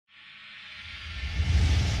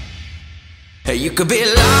You could be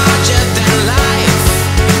larger than life,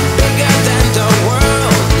 bigger than the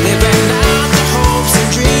world, living out the hopes and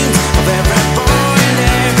dreams of every boy and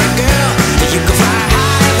every girl. You could fly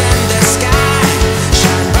higher than the sky,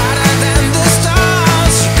 shine brighter than the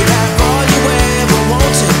stars. You could have all you ever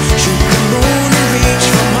wanted, shoot the moon and reach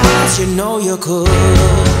for Mars. You know you could.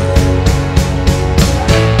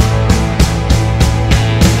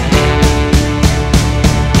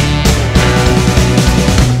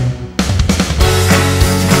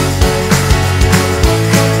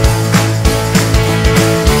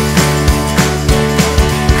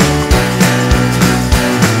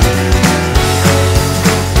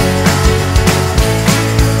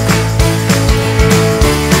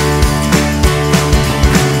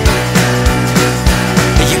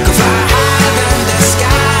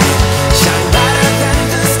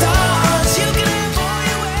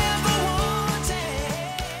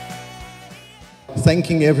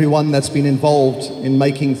 Thanking everyone that's been involved in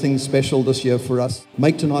making things special this year for us.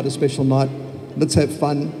 Make tonight a special night. Let's have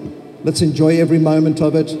fun. Let's enjoy every moment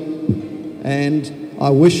of it. And I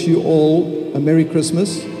wish you all a Merry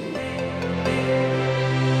Christmas.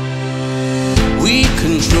 We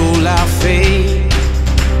control our fate.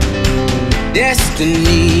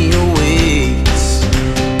 Destiny awaits.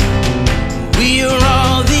 We are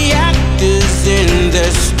all the actors in the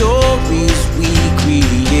stories we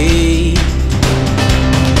create.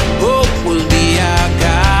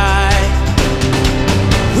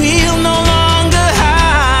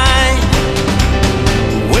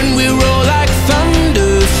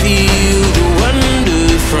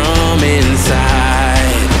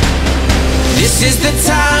 This is the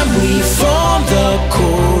time we form the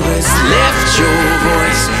chorus. Lift your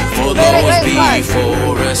voice for those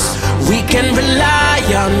before us. We can rely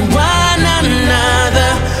on one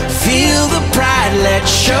another. Feel the pride, let's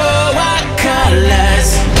show our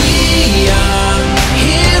colors. We are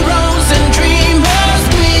heroes and dreamers.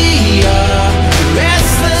 We are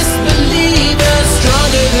restless believers,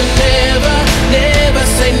 stronger than ever. Never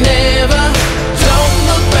say never. Don't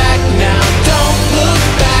look back now, don't look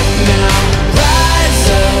back now.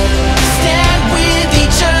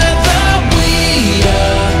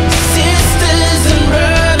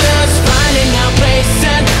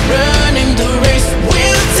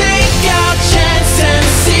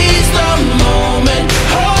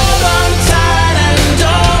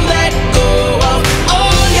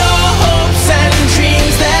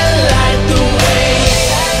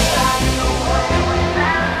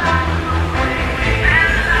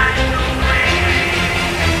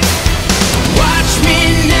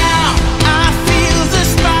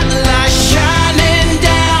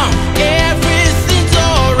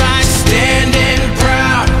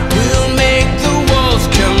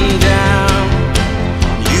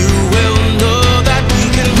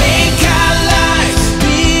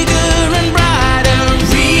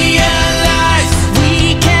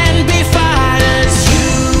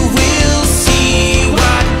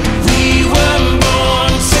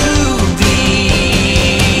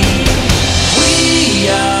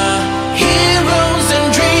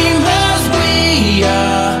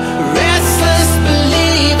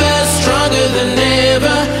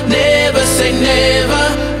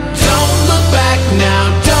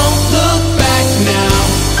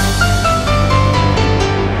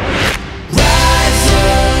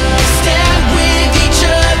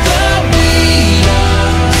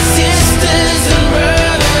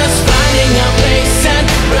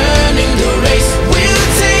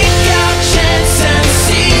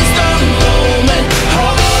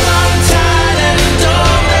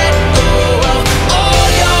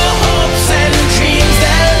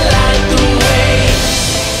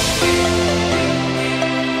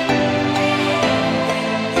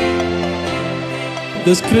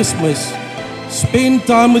 This Christmas, spend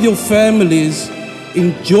time with your families,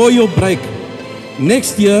 enjoy your break.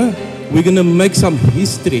 Next year, we're gonna make some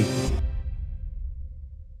history.